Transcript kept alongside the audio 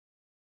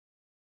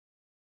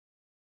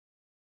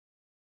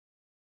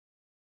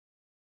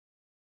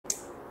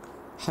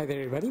Hi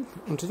there everybody.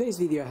 In today's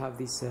video I have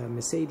this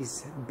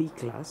Mercedes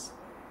B-Class.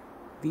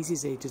 This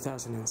is a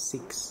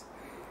 2006.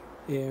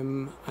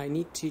 I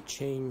need to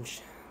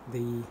change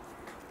the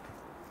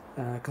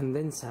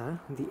condenser,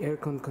 the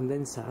aircon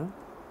condenser,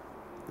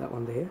 that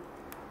one there,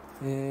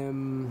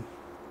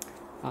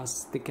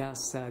 as the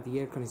gas, the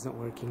aircon is not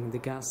working, the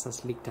gas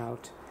has leaked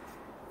out,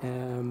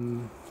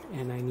 and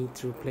I need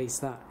to replace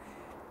that.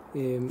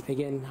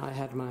 Again, I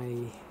had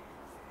my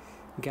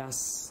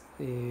gas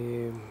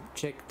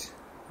checked.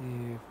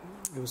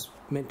 It was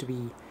meant to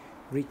be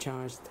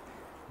recharged,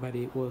 but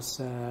it was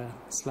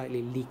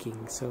slightly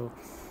leaking, so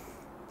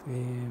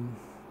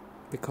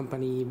the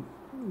company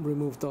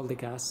removed all the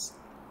gas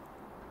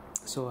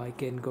so I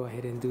can go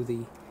ahead and do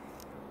the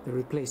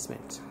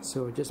replacement.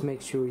 So just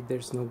make sure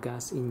there's no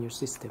gas in your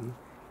system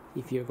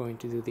if you're going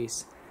to do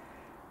this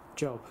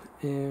job.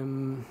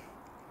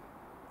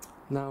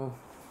 Now,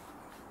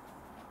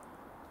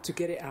 to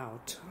get it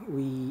out,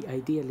 we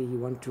ideally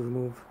want to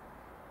remove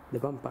the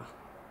bumper.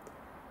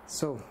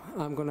 So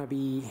I'm gonna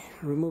be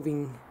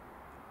removing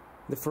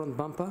the front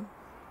bumper.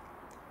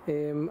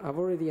 I've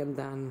already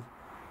undone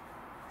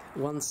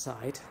one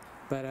side,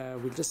 but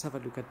we'll just have a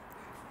look at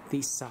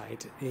this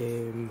side,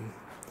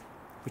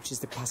 which is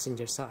the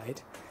passenger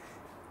side.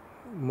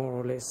 More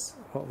or less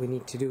what we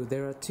need to do.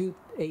 There are two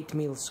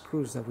 8mm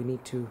screws that we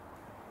need to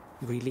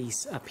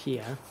release up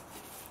here,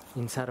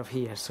 inside of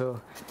here.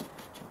 So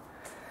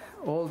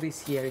all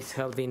this here is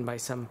held in by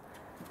some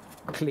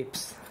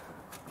clips,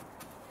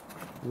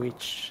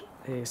 which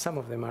some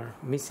of them are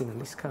missing on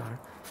this car,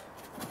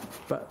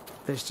 but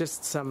there's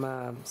just some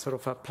sort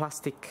of a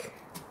plastic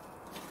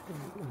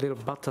little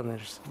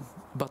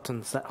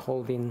buttons that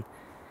hold in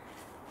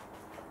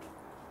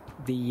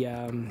the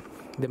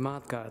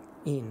mudguard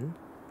in.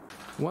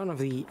 One of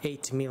the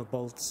 8mm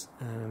bolts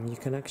you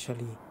can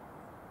actually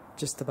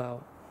just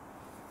about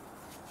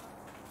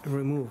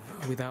remove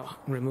without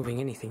removing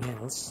anything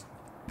else,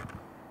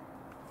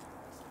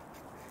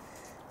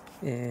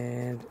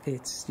 and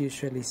it's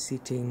usually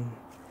sitting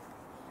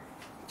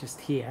just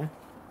here.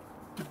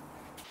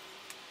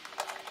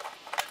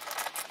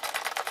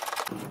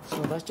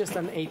 So that's just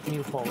an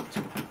 8mm bolt.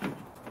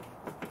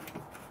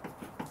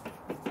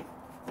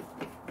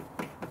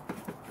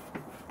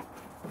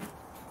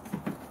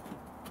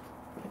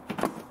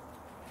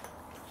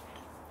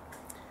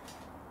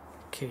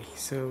 Okay,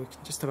 so we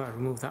can just about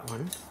remove that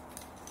one.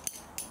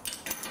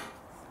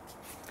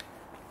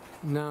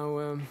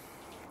 Now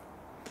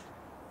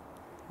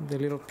the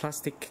little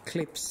plastic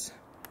clips,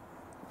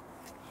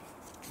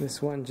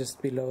 this one just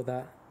below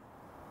that,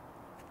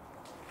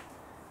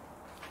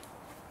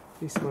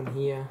 this one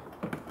here,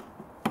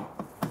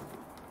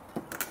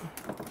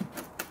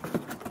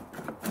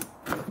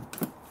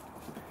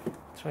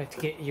 try to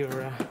get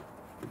your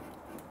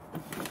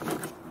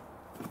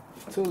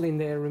tool in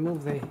there,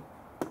 remove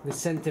the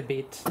center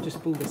bit,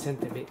 just pull the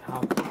center bit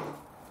out,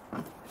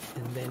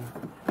 and then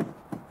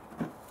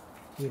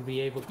you'll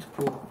be able to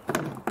pull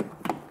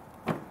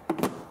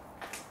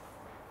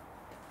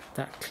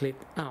that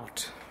clip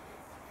out.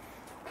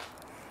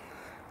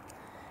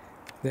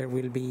 There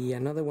will be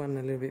another one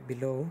a little bit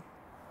below,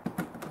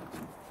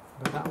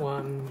 but that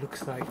one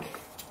looks like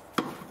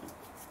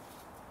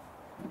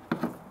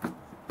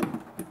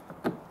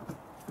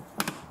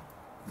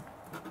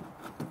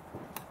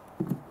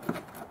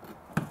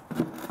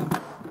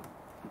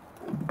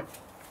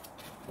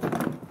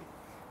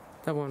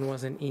that one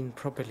wasn't in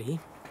properly.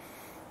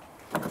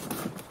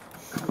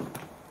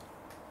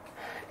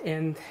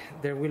 And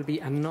there will be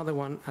another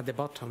one at the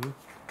bottom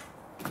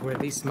where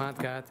this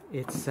mudguard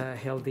it's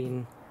held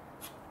in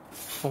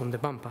on the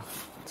bumper.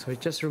 So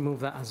just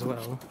remove that as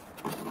well,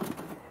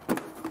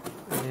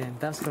 and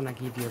that's gonna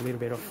give you a little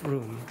bit of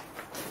room.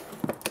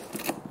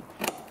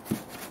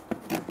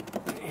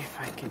 If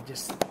I can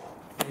just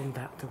bend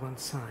that to one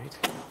side,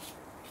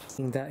 I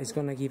think that is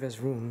gonna give us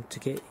room to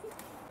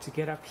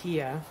get up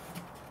here.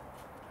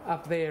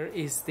 Up there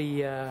is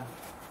the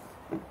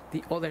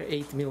other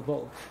 8mm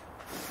bolt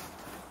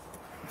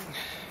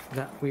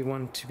that we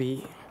want to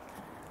be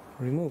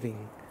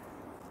removing.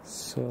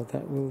 So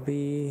that will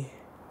be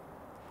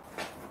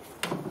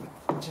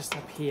just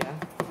up here.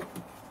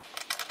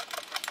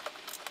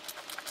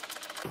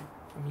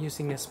 I'm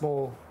using a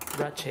small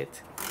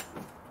ratchet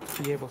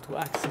to be able to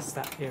access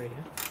that area.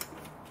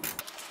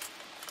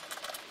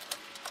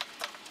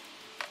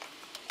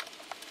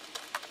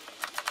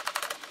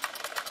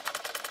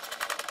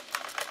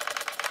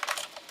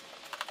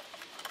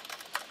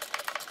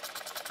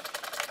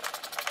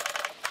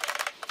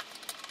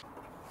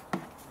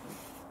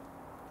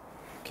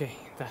 Okay,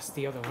 that's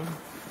the other one.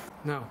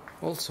 Now,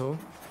 also,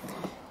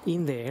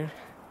 in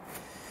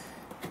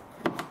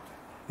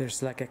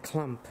there's like a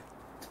clump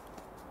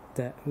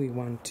that we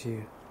want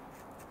to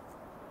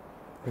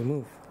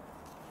remove.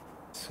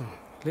 So,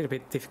 a little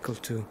bit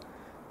difficult to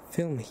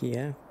film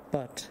here,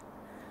 but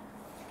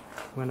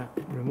when I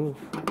remove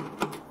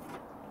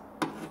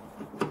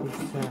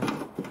this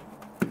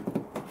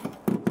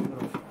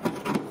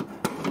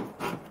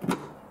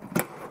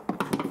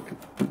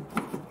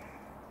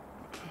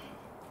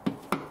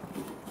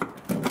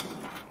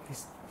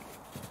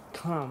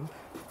clamp,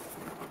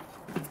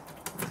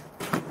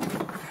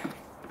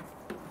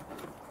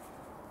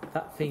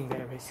 that thing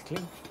there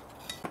basically,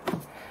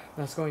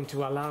 that's going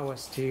to allow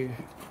us to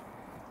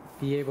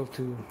be able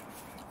to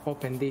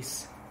open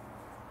this,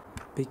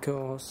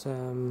 because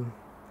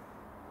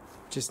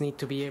just need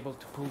to be able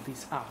to pull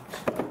this out.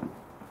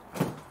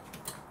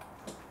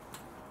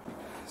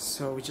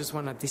 So we just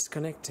want to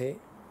disconnect it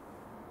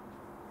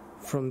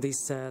from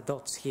these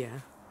dots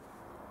here,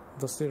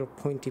 those little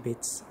pointy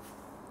bits.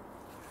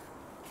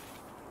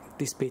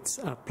 These bits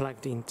are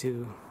plugged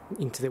into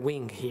the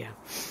wing here.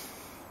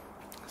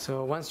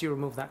 So once you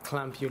remove that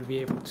clamp, you'll be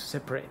able to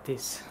separate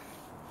this.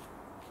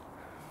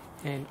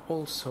 And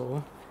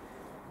also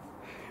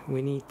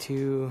we need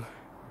to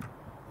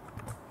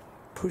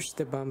push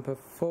the bumper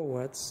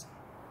forwards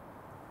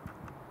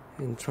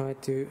and try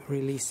to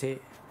release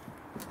it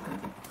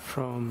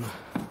from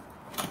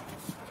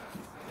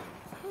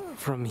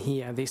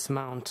here, this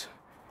mount.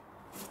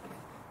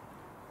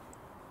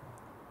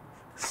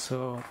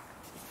 So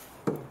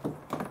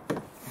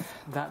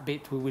that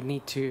bit we will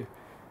need to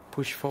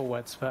push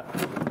forwards, but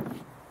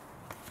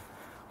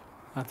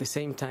at the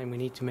same time we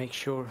need to make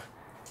sure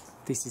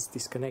this is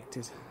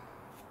disconnected,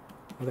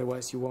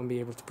 otherwise you won't be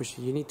able to push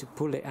it. You need to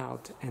pull it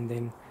out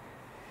and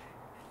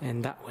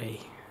that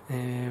way.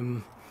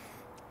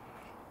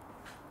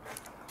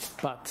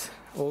 But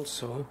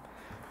also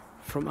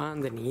from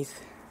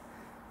underneath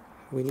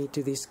we need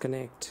to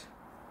disconnect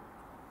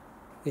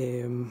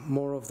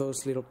more of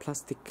those little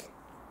plastic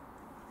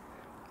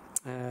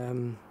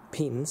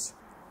pins.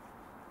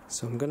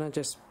 So I'm gonna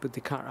just put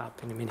the car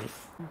up in a minute.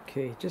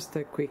 Okay, just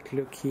a quick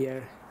look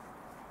here.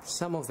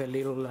 Some of the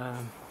little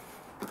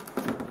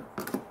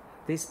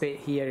this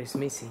bit here is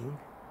missing.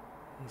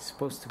 It's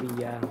supposed to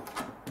be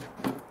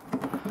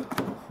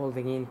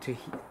holding into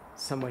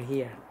somewhere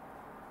here.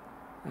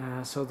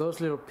 So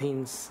those little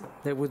pins,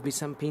 there would be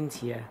some pins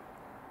here,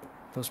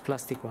 those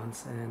plastic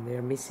ones, and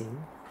they're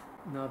missing.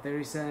 Now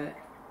there's a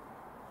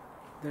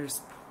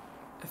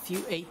few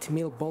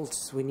 8mm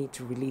bolts we need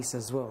to release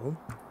as well.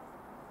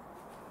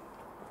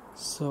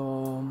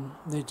 So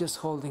they're just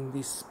holding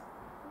these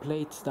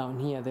plates down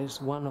here.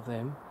 There's one of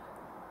them,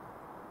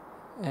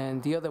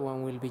 and the other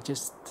one will be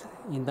just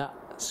in that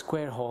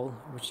square hole,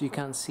 which you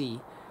can't see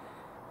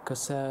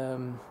because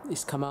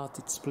it's come out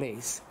its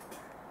place.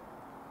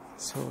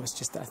 So it's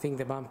just, I think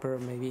the bumper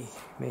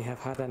may have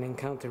had an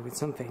encounter with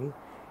something,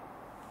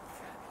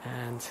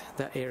 and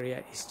that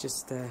area is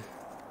just a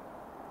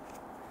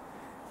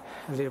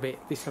little bit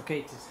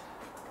dislocated.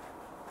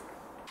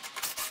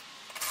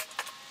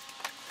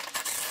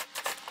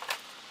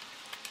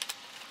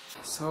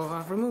 So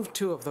I've removed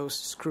 2 of those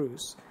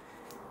screws,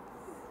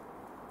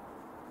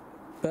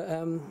 but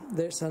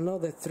there's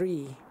another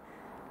 3.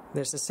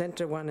 There's a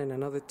center one and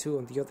another 2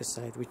 on the other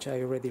side, which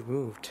I already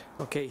removed.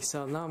 Okay,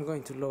 so now I'm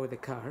going to lower the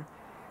car.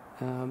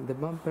 The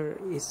bumper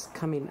is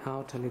coming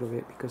out a little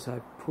bit because I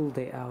pulled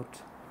it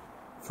out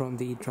from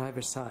the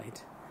driver's side,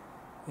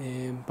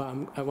 but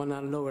I want to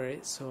lower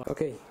it. So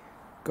okay,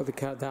 got the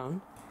car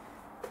down.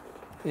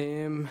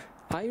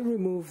 I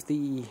removed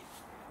the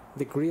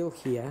grill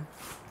here,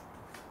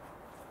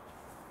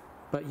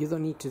 but you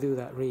don't need to do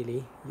that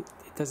really.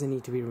 It doesn't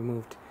need to be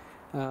removed.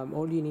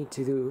 All you need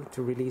to do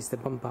to release the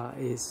bumper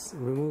is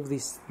remove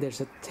this.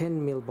 There's a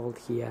 10mm bolt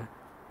here,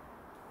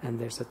 and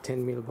there's a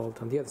 10mm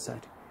bolt on the other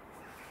side.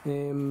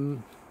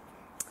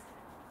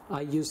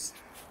 I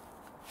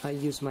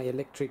use my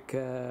electric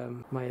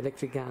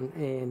gun,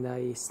 and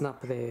I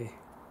snap the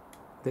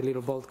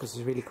little bolt because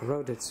it's really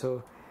corroded.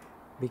 So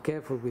be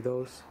careful with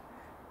those.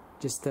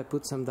 Just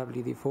put some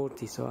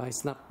WD-40. So I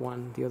snap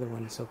one, the other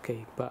one is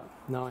okay. But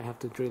now I have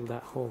to drill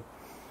that hole.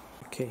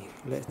 Okay,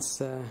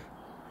 let's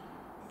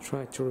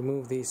try to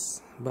remove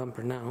this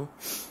bumper now.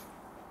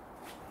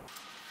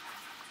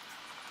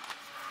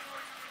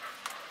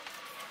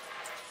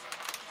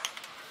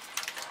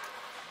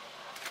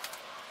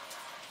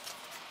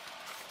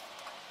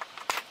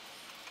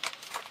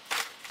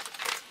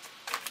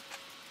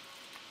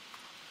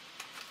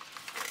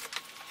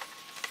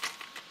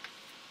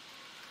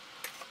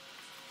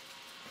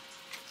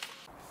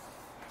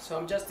 So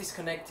I'm just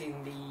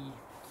disconnecting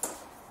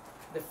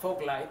the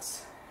fog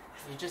lights.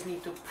 You just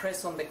need to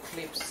press on the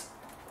clips.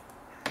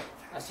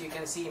 As you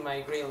can see, my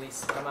grill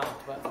is come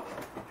out, but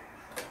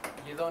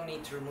you don't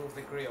need to remove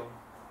the grill.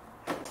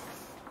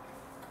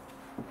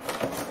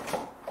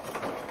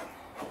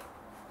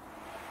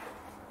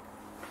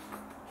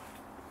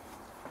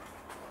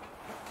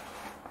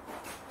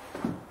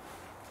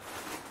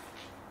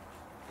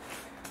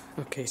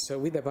 Okay, so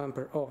with the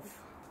bumper off,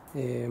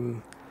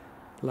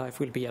 life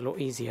will be a lot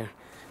easier.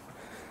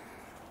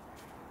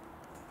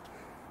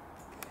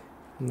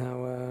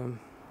 Now,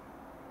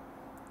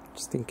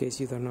 just in case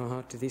you don't know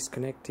how to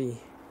disconnect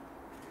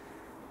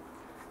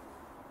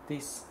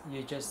this,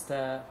 you just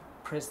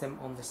press them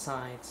on the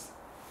sides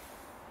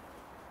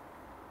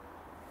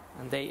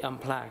and they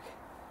unplug.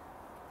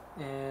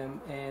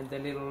 And the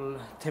little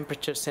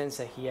temperature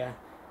sensor here,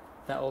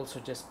 that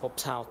also just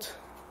pops out.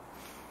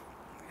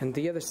 And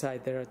the other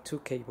side there are 2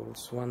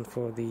 cables, one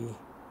for the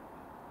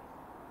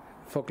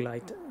fog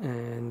light,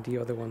 and the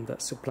other one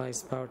that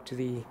supplies power to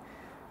the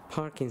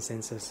parking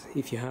sensors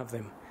if you have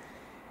them.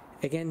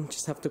 Again,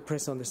 just have to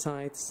press on the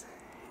sides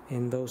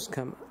and those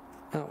come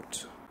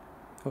out.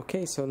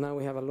 Okay, so now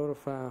we have a lot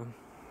of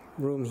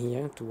room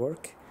here to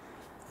work.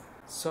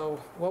 So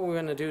what we're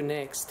going to do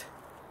next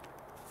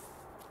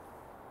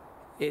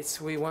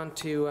is we want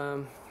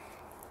to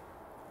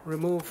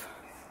remove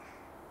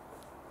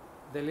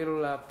the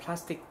little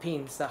plastic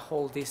pins that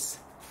hold this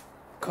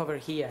cover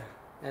here,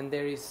 and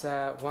there is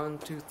 1,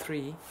 2,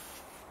 3.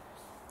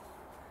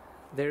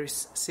 There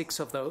is 6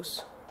 of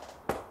those.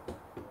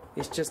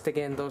 It's just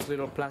again those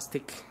little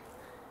plastic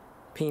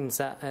pins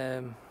that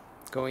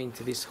go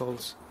into these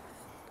holes.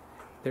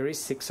 There is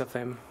 6 of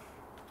them,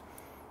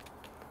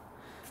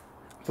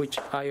 which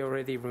I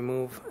already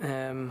remove.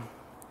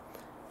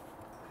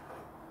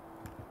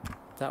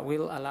 That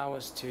will allow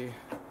us to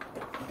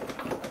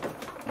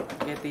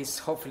get this,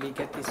 hopefully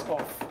get this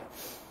off.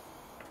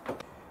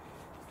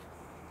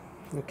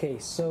 Okay,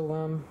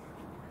 so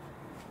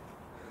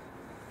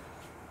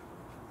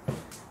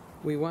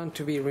we want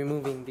to be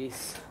removing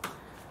this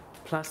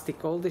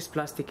plastic. All this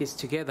plastic is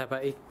together,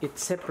 but it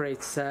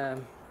separates.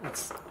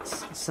 It's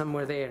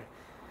somewhere there.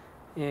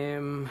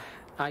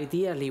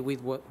 Ideally, we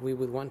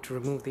would want to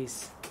remove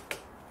this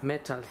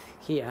metal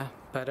here,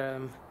 but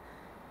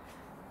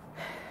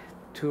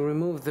to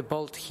remove the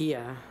bolt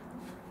here,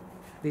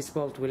 this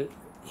bolt will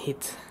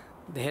hit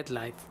the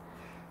headlight,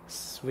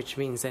 which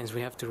means then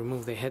we have to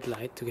remove the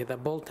headlight to get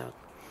that bolt out.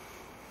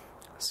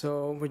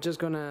 So we're just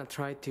gonna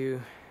try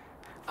to,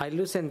 I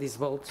loosen these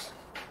bolts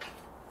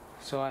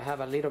so I have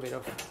a little bit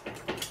of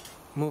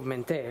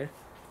movement there.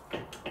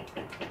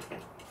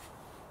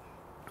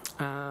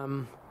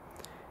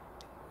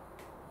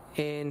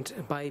 And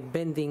by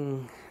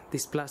bending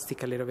this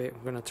plastic a little bit,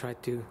 we're gonna try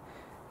to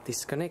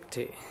disconnect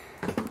it.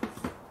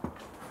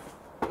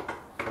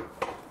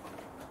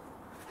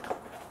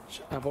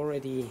 I've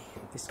already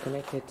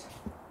disconnected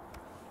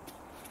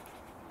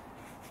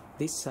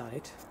this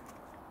side.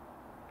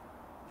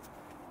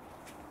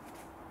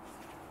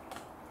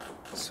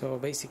 So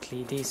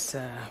basically this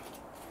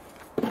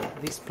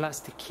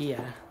plastic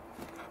here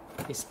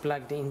is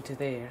plugged into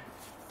there,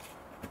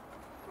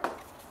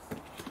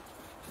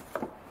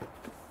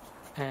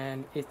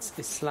 and it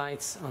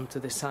slides onto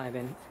the side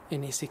and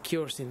it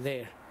secures in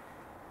there.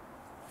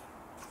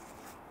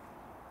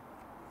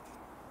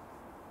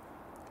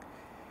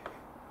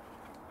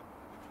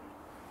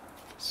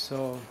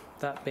 So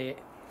that bit,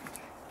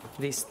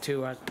 these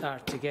two are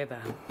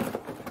together.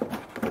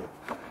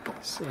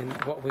 And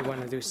what we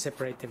want to do is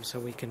separate them so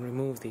we can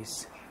remove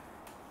these.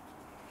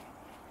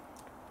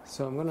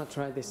 So I'm gonna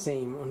try the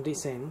same on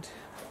this end.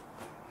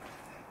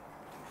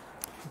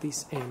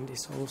 This end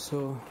is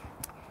also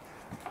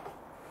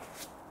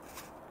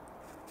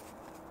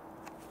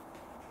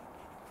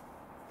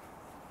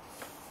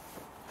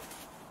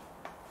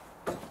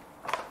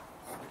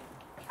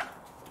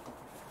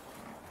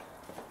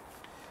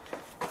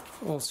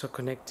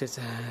connected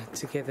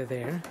together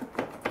there.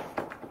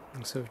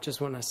 So just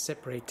want to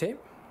separate it.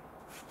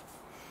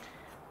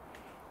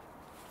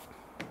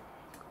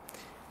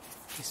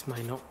 This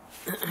might not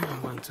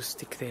want to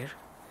stick there,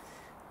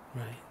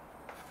 right?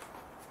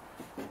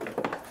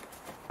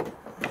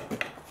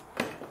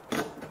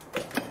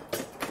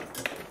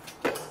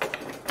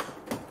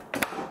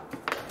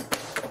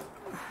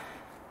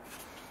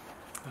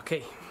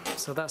 Okay,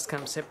 so that's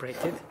kind of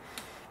separated.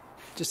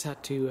 Just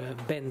had to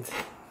bend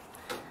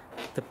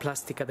the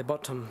plastic at the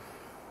bottom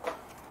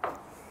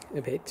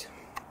a bit.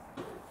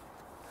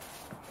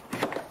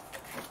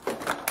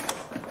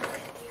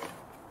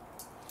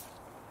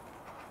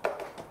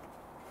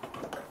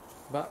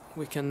 But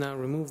we can now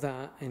remove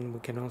that, and we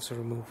can also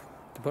remove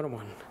the bottom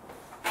one.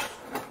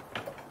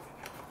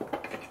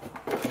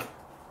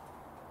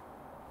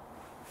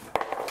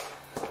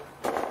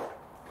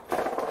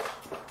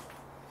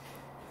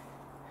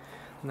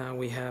 Now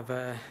we have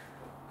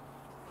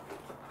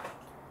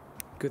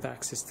good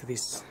access to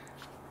this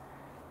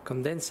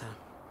condenser.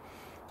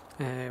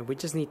 We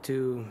just need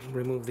to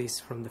remove this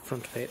from the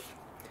front of it.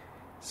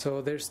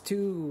 So there's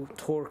 2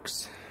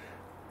 Torx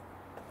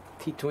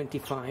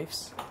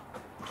T25s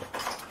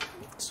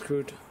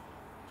screwed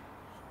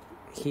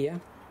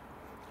here.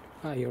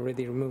 I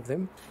already removed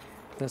them.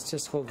 That's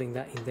just holding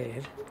that in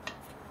there.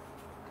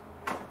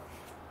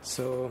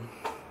 So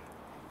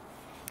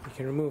we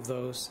can remove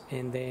those,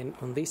 and then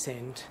on this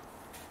end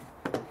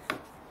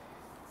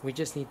we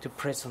just need to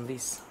press on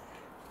these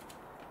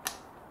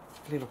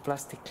little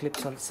plastic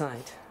clips on the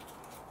side.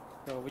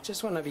 So we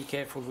just want to be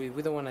careful, we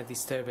don't want to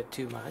disturb it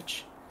too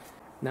much.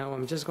 Now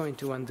I'm just going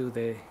to undo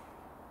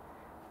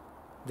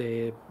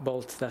the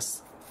bolt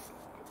that's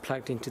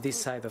plugged into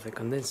this side of the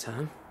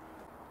condenser.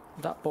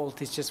 That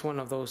bolt is just one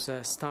of those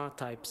star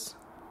types.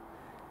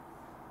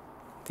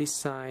 This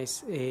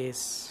size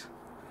is,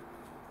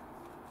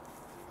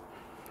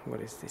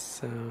 what is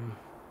this?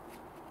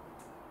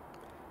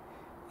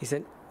 It's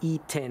an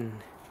E10.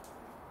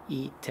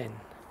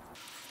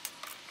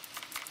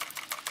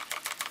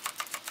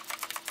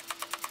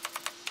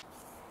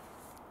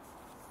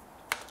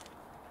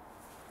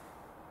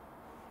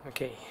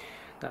 Okay,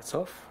 that's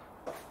off.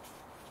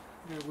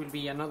 There will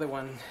be another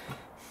one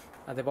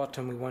at the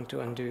bottom we want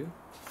to undo.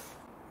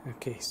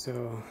 Okay,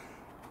 so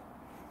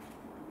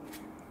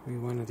we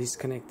want to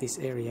disconnect this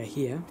area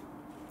here.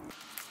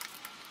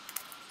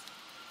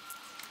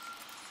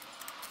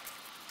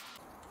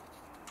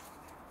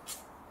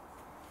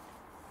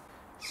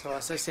 So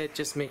as I said,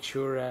 just make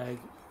sure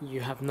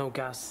you have no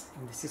gas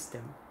in the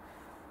system.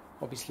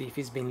 Obviously if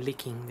it's been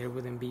leaking there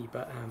wouldn't be,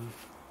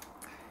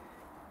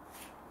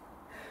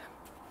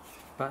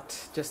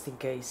 but just in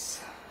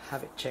case,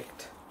 have it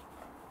checked.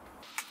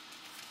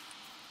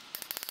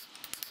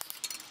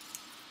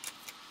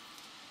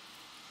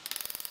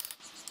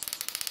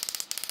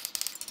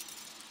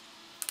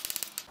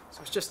 So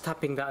I was just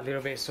tapping that a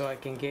little bit so I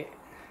can get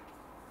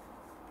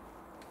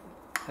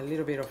a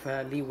little bit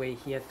of leeway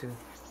here to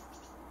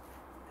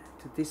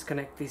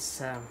disconnect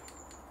this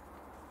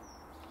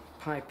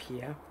pipe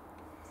here.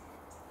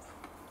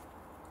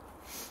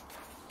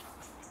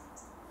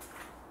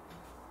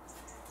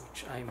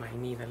 Which I might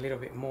need a little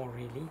bit more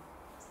really.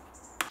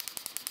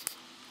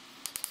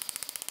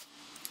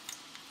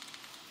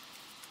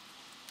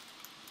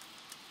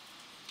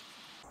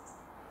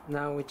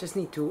 Now we just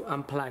need to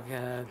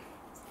unplug,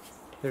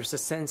 there's a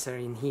sensor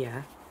in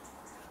here.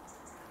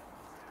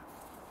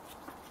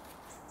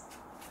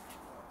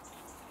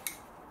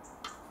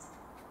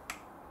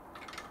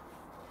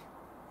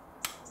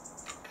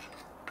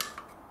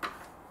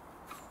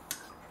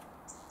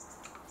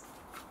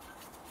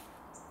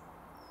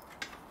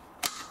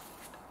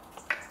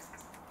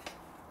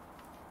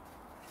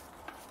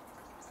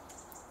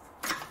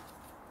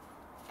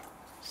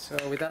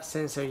 So with that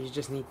sensor you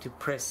just need to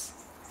press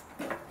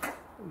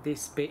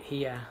this bit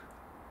here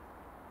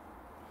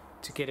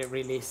to get it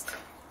released.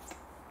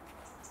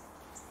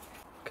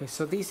 Okay,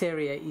 so this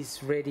area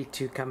is ready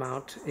to come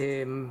out.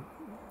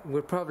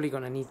 We're probably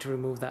gonna need to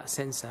remove that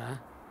sensor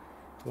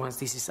once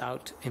this is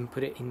out and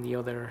put it in the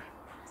other,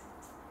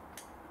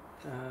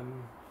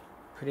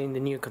 put it in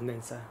the new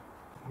condenser.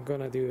 I'm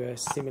gonna do a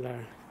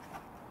similar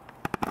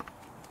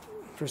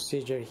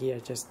procedure here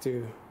just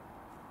to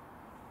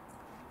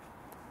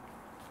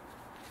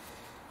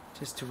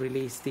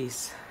release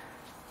this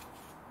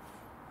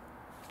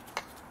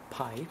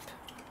pipe.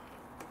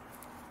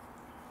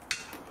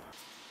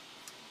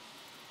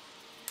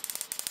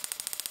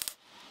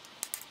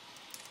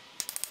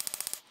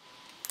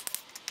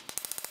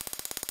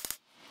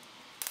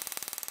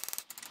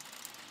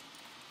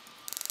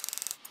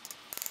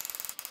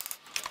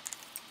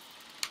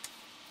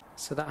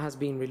 So that has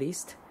been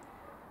released,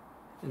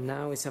 and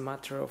now it's a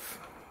matter of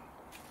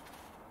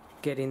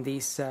getting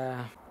this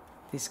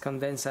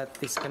condenser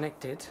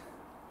disconnected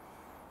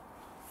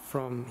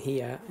from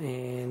here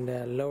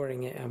and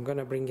lowering it. I'm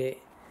gonna bring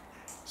it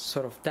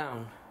sort of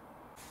down.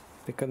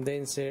 The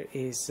condenser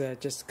is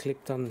just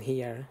clipped on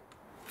here,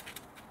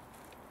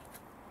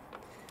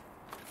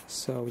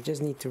 so we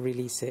just need to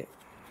release it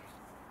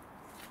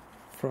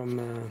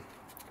from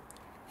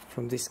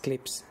these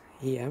clips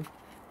here,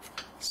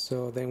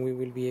 so then we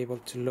will be able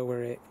to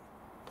lower it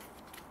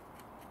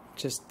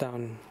just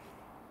down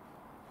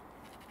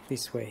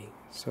this way.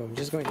 So I'm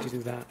just going to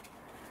do that.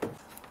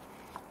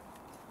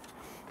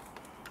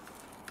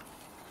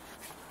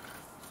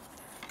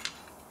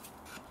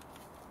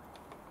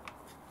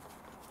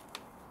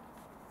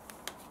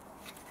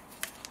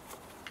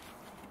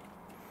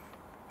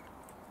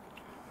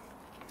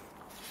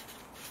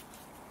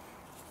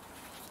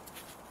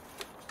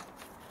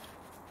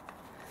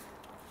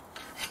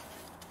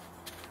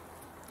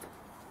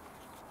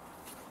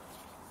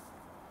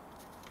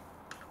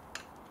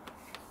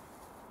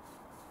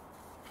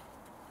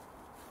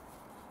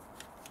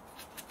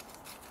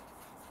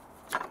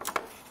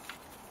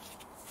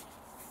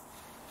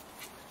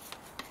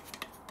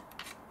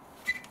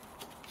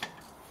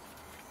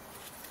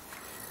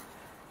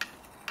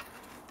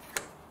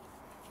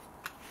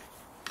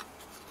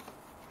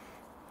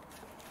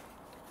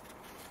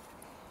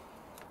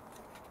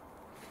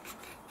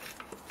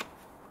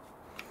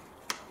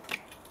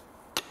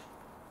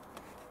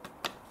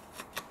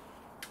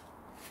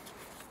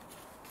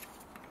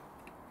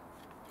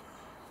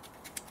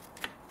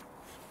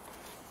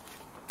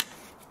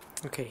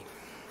 Okay,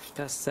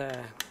 that's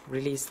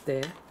released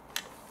there,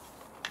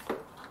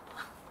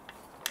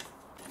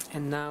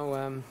 and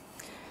now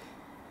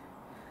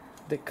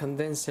the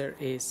condenser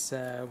is,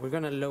 we're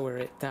gonna lower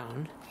it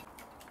down.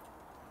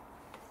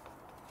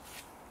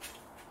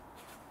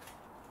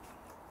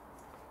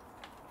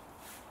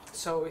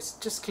 So it's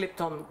just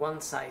clipped on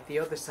one side, the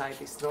other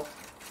side is not,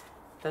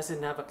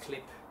 doesn't have a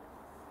clip.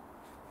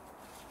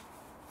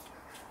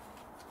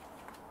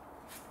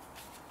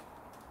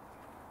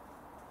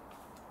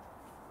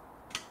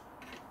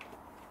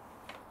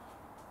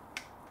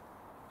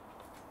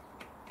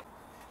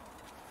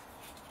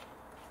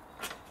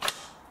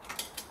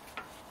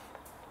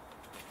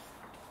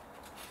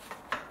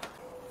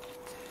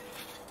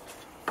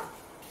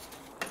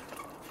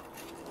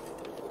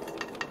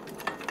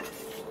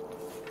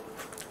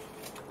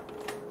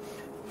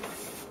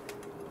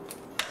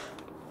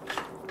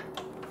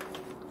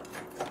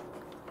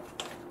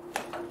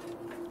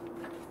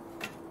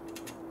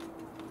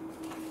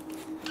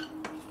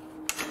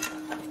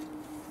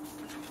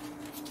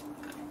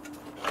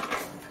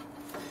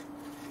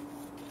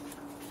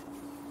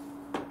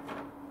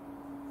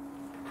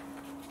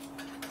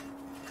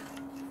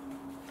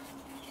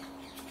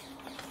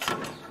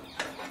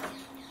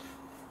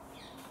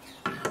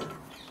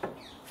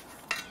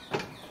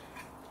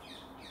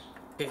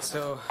 Okay,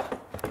 so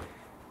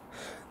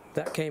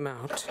that came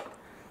out.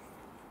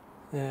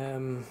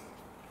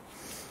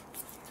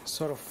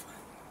 Sort of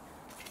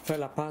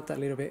fell apart a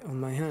little bit on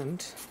my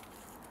hand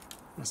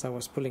as I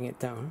was pulling it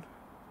down.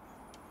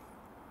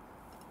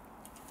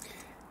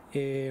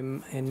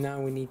 And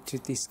now we need to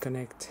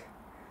disconnect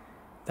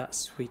that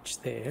switch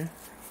there.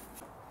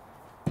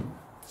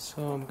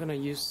 So I'm gonna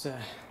use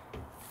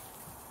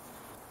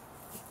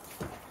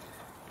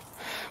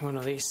one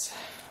of these.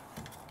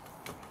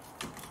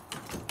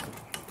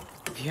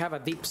 If you have a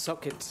deep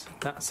socket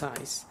that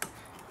size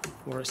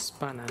or a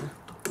spanner,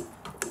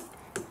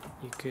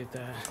 you could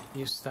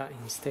use that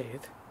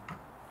instead.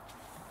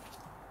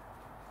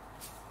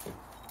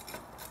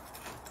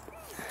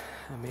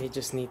 I may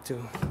just need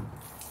to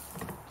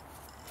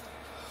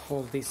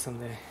hold this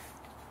on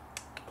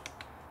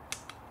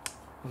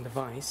the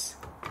vise.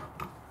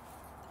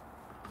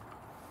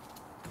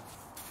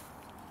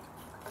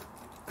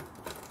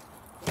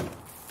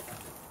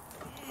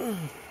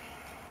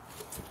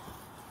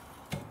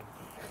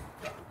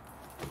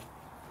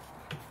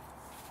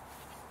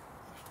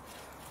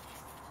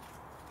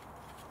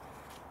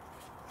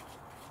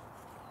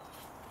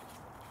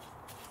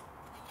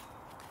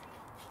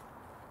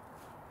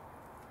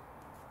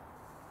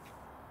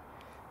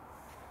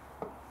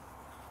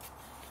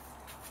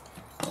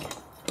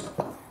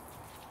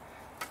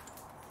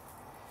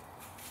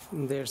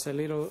 There's a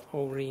little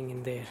O-ring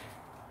in there,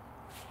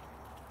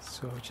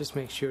 so just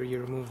make sure you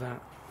remove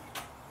that.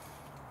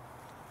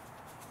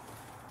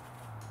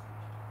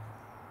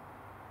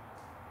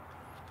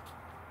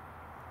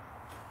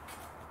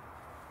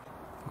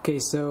 Okay,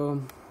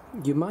 so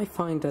you might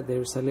find that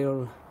there's a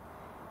little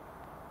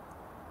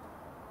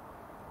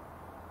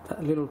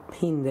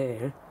pin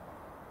there.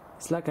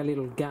 It's like a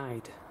little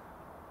guide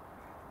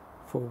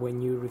for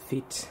when you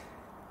refit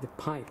the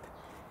pipe.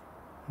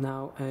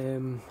 Now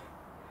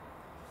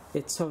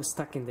it's so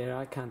stuck in there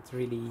I can't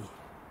really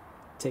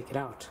take it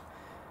out,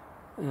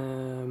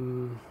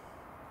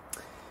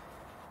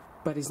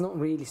 but it's not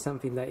really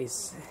something that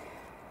is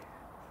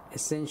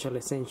essential.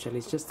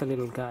 It's just a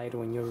little guide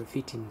when you're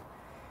refitting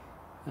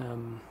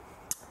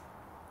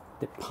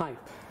the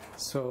pipe.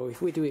 So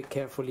if we do it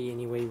carefully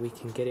anyway, we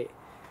can get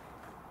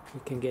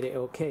it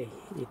okay.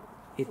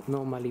 It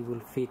normally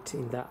will fit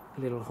in that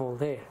little hole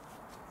there.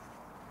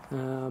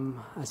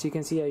 As you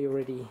can see, I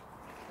already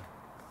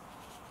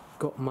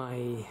got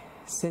my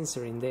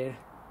sensor in there.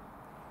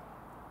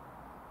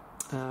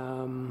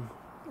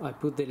 I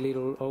put the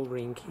little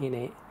O-ring in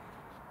it.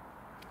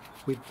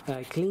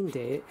 I cleaned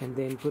it and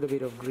then put a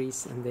bit of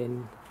grease and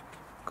then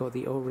got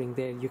the O-ring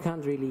there. You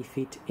can't really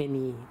fit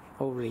any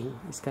O-ring.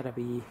 It's gotta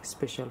be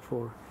special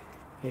for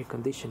air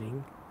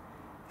conditioning.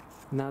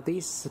 Now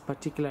this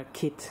particular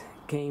kit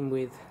came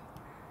with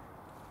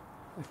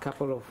a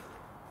couple of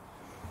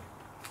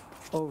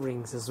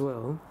O-rings as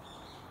well,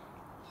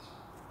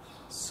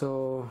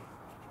 so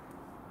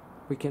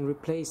we can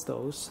replace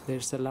those.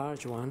 There's a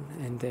large one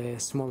and a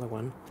smaller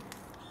one.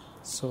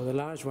 So the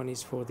large one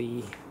is for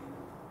the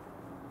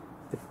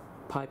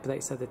pipe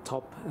that's at the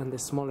top, and the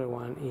smaller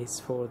one is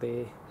for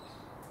the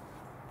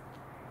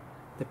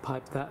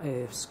pipe that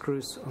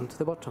screws onto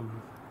the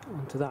bottom,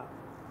 onto that.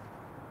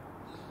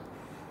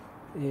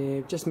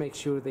 Just make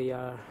sure they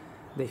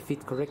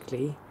fit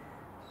correctly,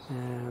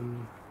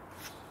 and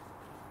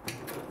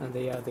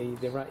they are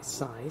the right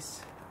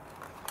size.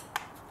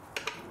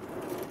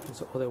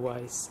 So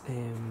otherwise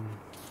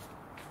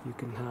you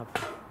can have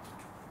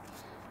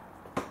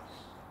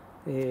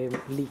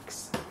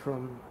leaks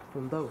from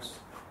those.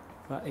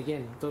 But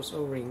again, those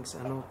O-rings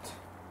are not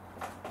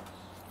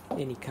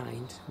any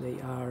kind.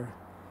 They are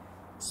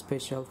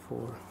special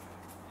for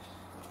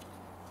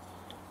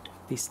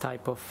this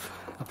type of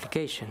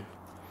application.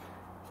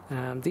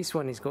 This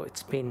one has got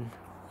its pin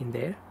in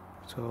there,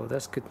 so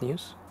that's good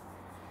news.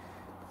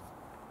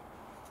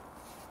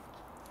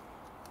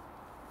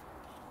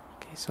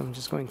 Okay, so I'm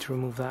just going to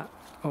remove that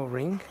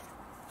O-ring.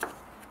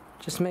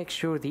 Just make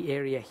sure the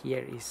area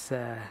here is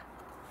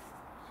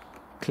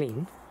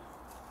clean.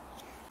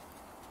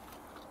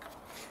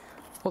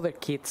 Other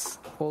kits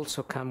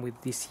also come with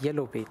these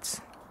yellow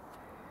bits,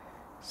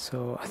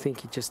 so I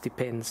think it just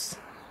depends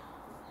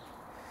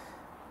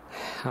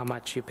how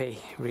much you pay,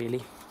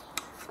 really.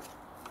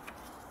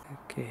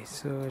 Okay,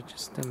 so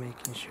just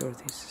making sure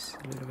this is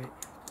a little bit.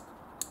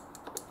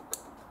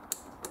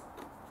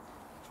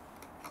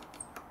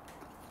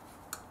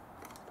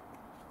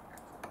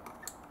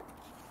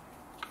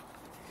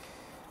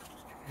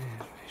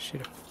 I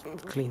should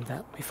have cleaned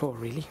that before,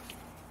 really.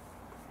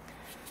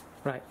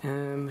 Right,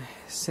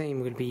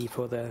 same will be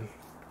for the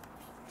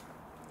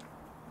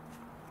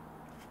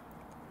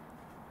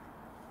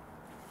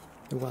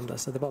one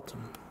that's at the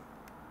bottom.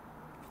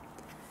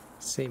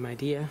 Same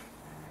idea.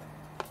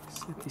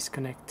 So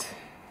disconnect,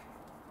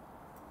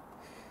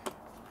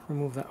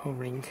 remove that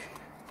O-ring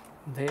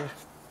there.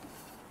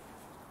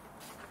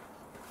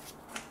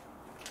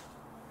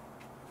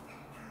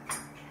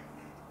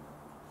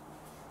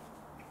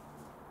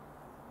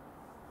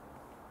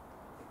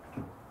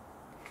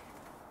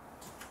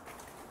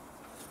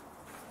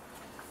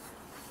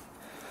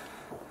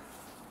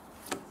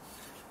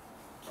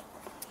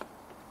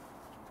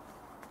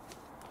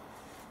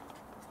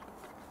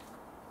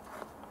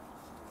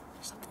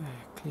 Just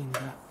clean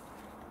that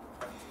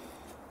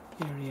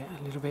area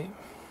a little bit.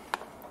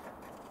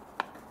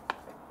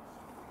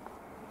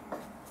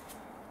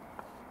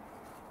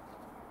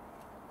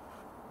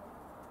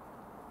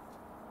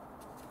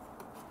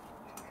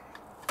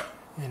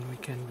 And we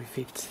can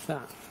refit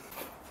that.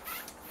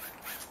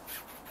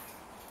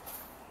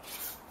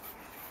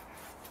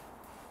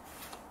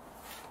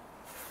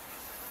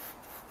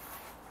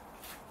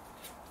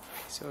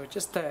 So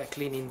just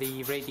cleaning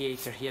the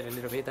radiator here a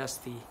little bit. That's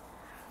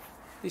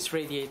this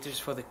radiator is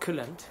for the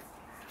coolant.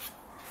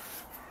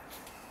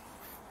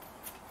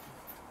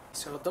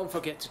 So don't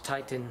forget to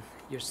tighten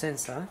your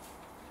sensor.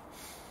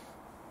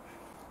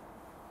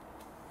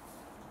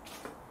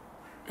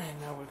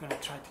 And now we're going to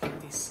try to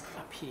get this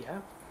up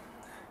here.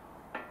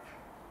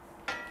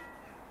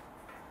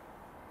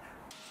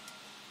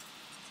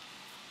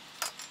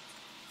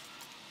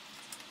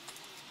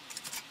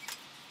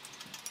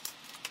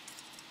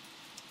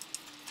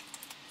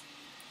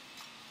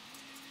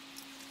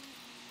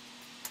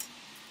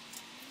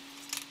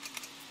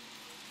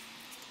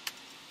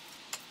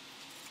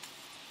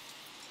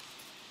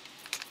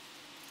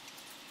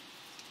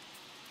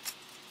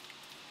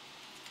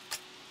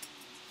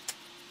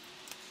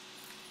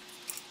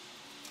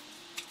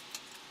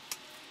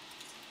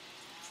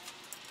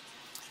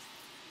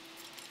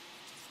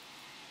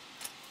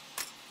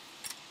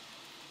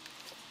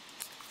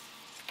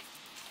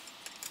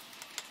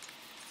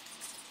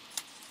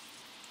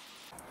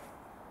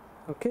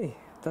 Okay,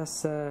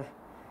 that's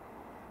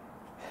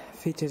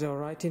fitted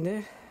alright in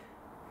there.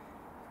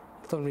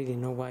 Don't really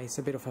know why it's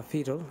a bit of a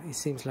fiddle. It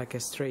seems like a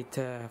straight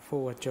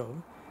forward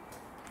job,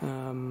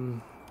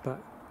 but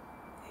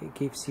it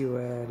gives you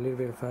a little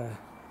bit of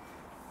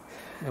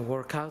a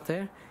workout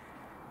there.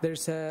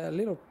 There's a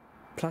little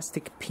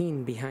plastic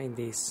pin behind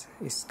this.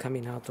 It's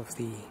coming out of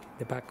the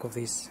back of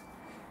this.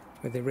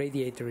 Where the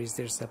radiator is,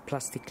 there's a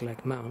plastic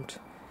like mount.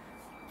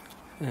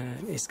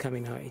 It's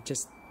coming out. It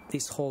just,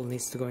 this hole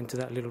needs to go into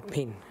that little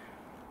pin.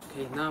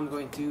 Okay, now I'm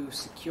going to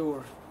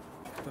secure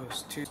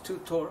those two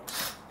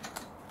torques.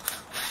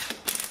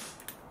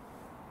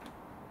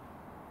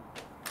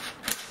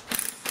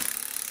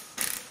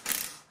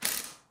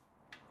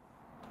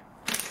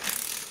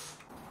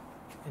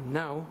 And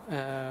now,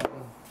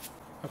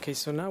 okay,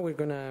 so now we're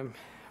gonna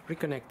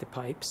reconnect the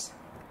pipes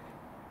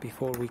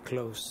before we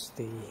close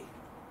the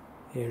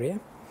area.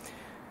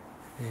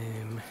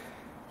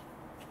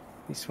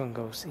 This one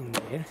goes in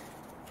there.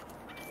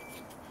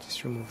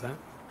 Just remove that.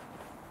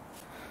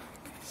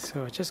 Okay,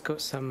 so I just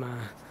got some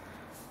a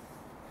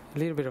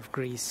little bit of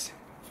grease,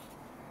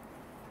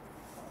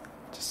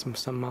 just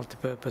some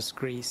multi-purpose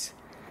grease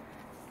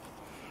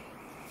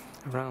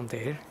around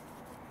there.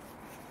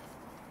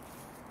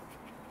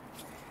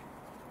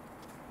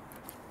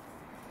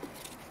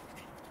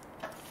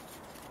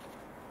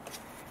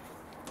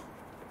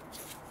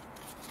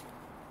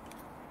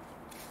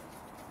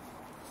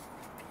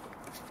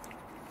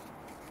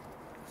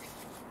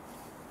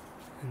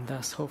 And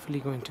that's hopefully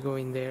going to go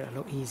in there a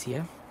lot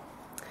easier.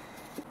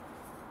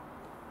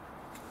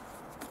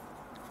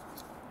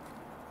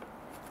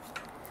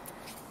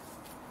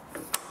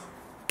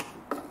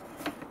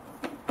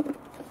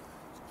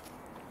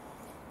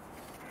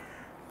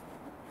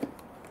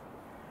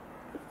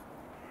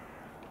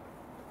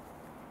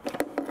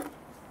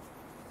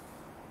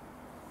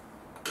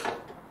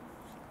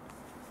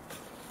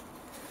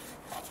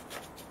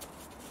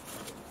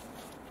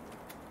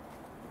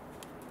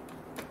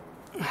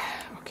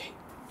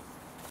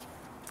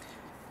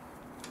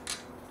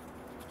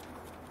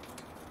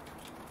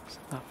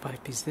 That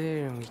pipe is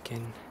there, and we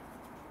can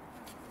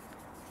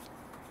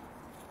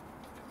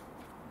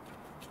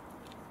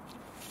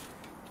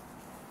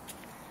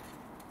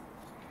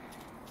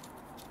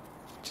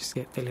just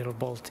get the little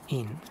bolt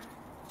in.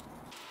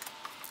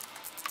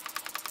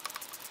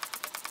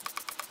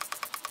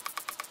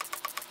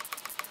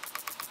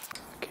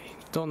 Okay,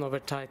 don't over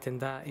tighten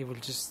that, it will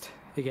just,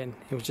 again,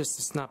 it will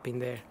just snap in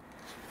there.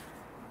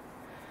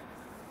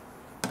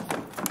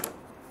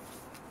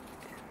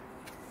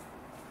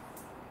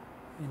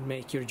 And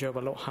make your job a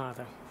lot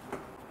harder.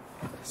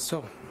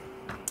 So,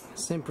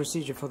 same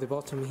procedure for the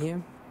bottom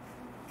here.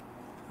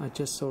 I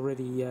just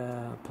already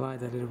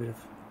applied a little bit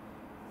of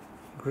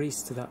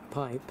grease to that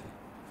pipe.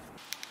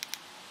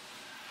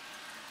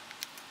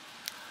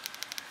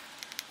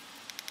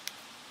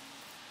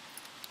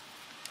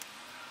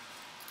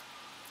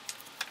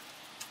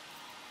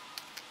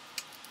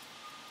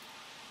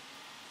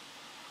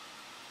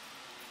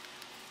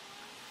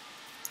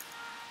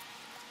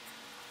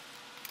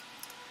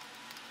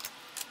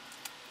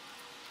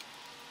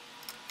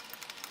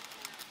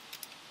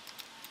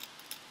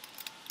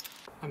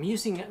 I'm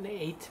using an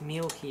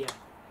 8mm here.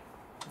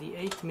 The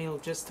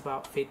 8mm just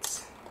about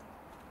fits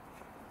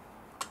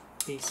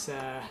this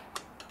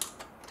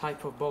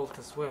type of bolt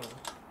as well.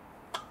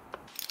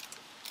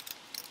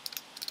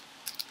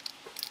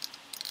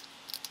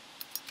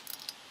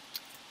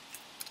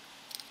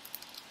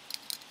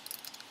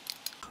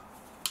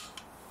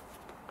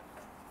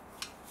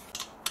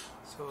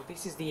 So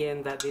this is the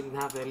end that didn't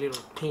have a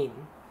little pin.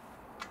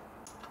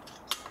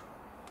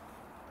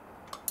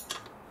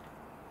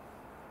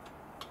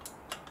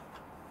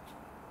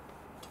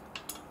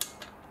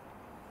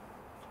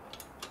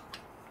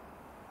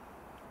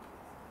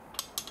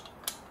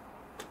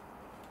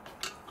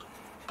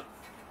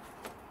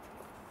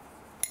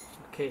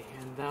 Okay,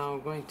 and now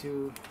I'm going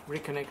to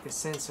reconnect the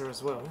sensor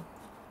as well.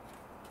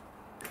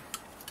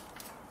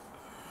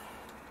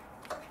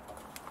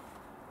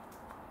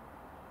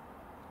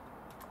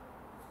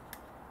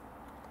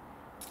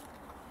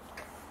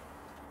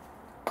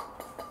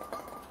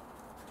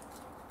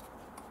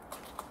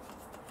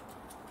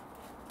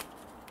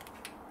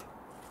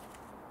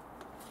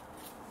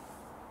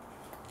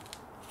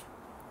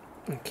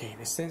 Okay,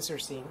 the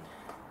sensor's in,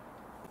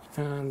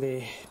 and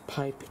the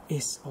pipe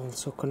is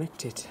also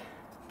connected.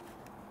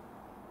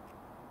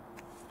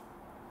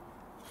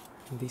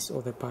 This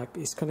other pipe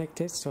is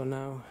connected, so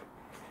now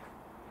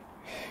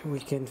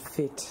we can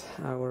fit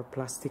our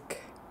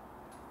plastic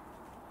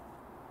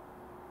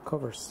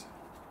covers.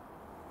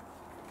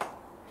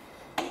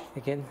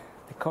 Again,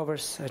 the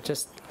covers are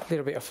just a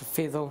little bit of a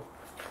fiddle.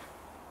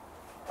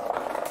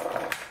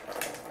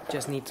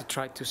 Just need to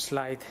try to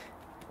slide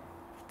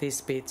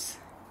these bits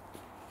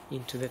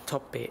into the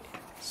top bit,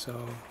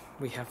 so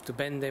we have to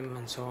bend them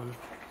and so on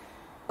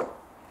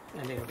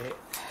a little bit.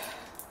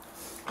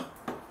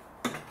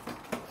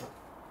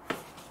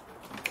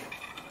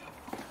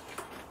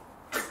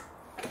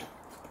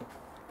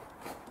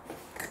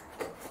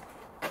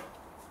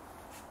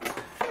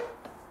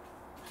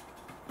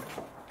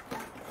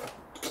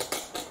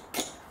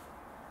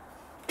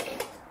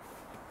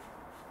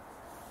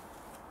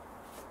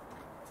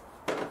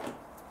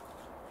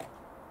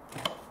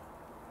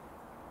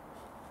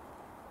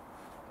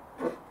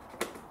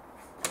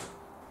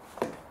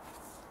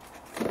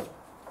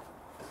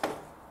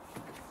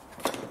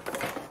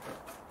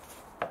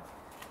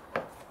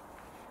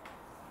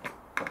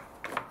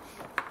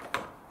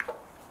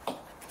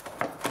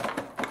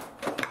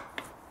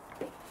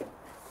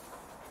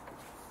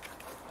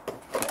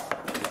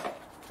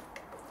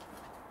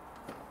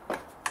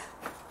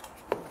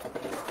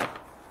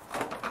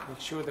 Make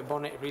sure the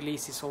bonnet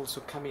release is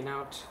also coming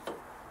out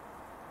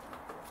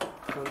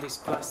from this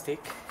plastic.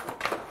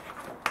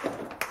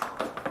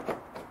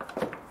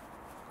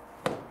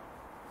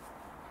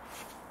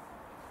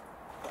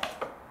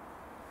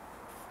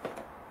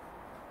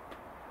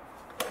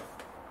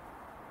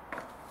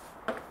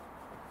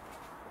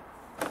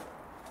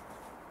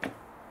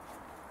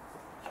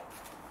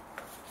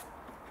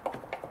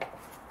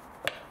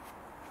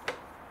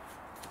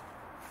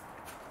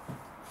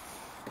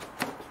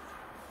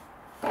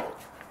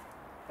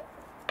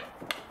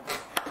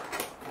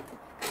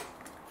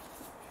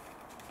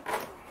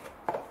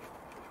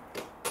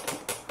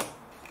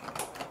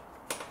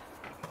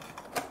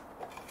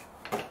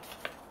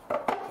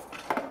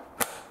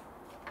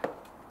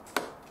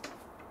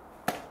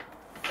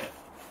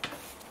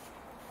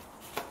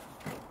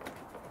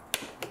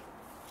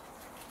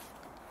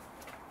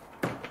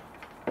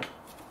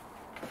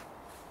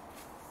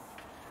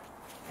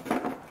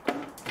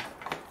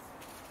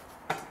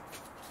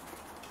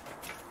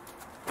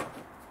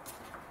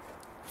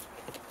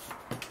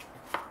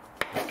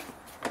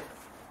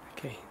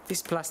 Okay,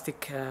 this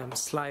plastic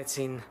slides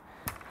in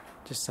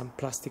just some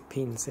plastic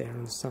pins there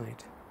on the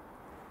side.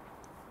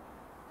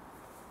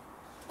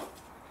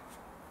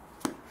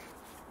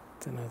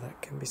 Don't know if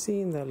that can be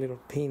seen, that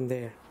little pin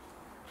there.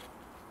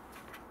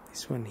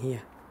 This one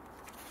here.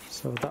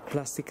 So that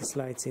plastic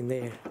slides in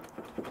there.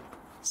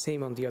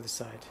 Same on the other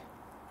side.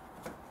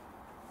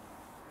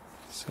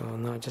 So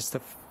now just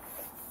a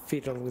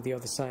fiddle with the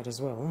other side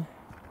as well.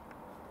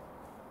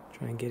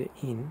 Try and get it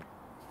in.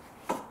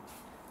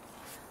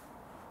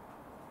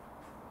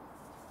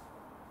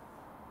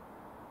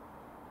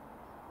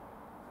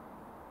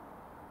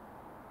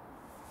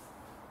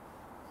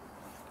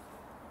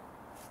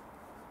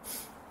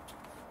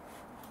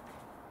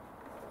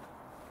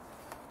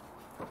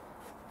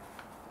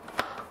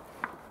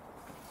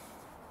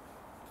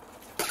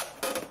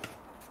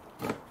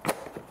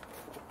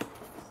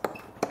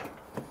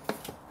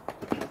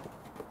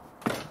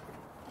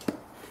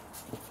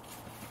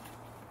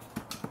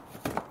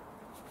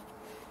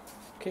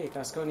 Okay,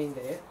 that's gone in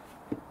there.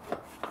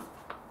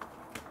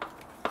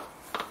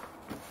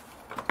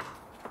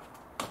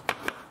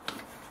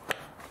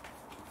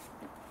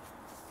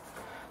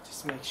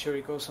 Just make sure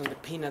it goes on the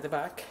pin at the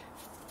back.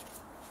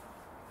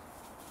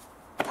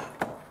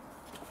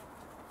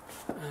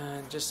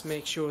 And just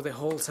make sure the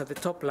holes at the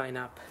top line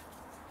up.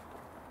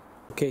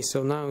 Okay,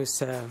 so now it's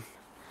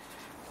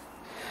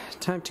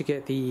time to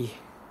get the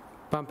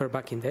bumper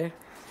back in there.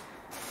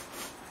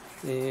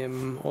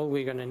 All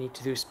we're gonna need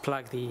to do is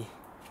plug the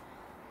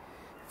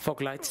fog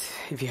lights,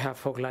 if you have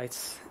fog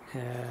lights,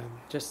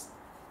 just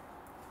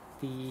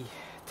the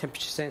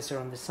temperature sensor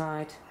on the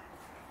side,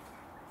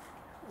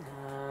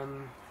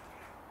 and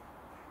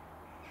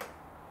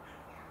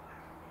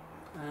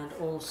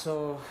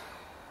also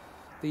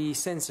the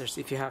sensors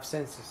if you have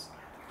sensors.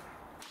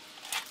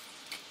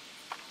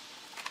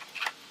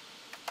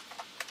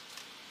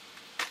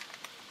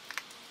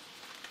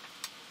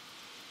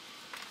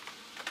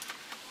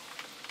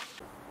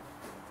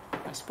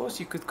 I suppose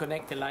you could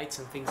connect the lights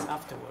and things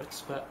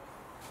afterwards, but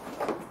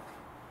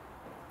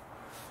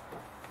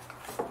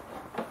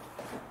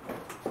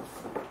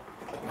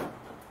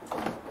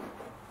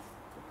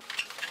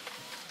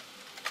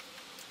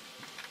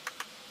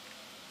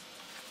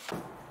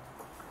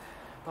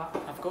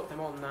I've got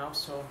them on now,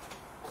 so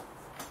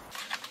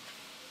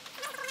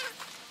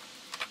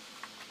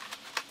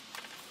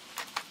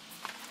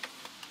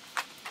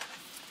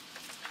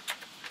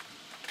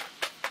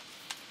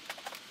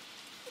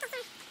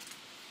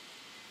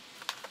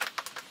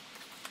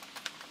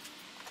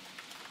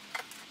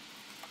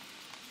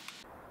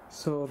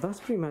that's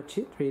pretty much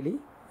it, really.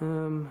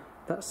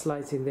 That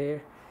slides in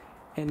there,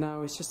 and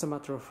now it's just a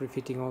matter of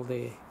refitting all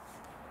the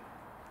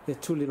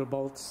two little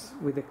bolts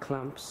with the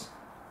clamps.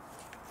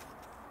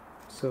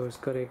 So it's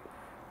got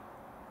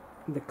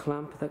the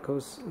clamp that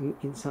goes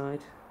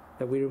inside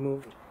that we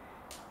removed,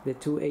 the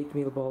two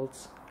 8mm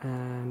bolts,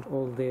 and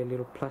all the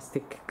little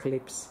plastic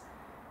clips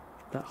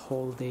that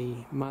hold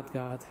the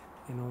mudguard,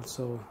 and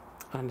also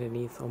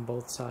underneath on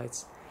both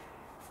sides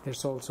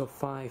there's also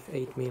 5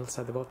 8mm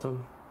at the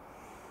bottom,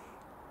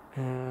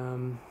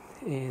 and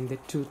the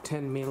two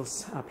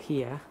 10mm up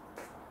here.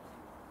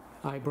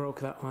 I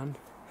broke that one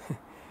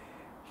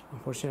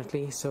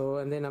unfortunately. So,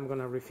 and then I'm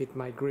gonna refit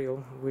my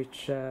grill,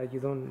 which you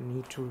don't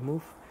need to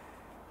remove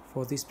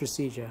for this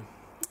procedure.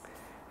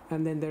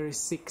 And then there is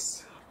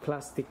 6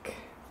 plastic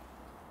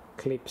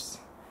clips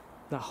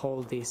that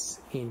hold this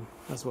in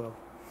as well.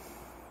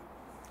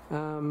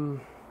 And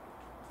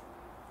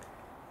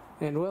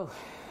well,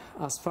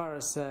 as far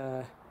as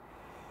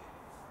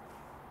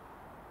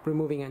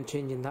removing and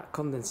changing that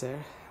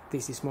condenser,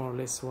 this is more or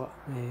less what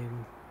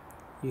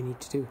you need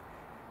to do.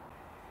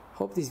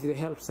 Hope this video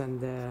helps,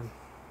 and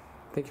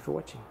thank you for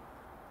watching.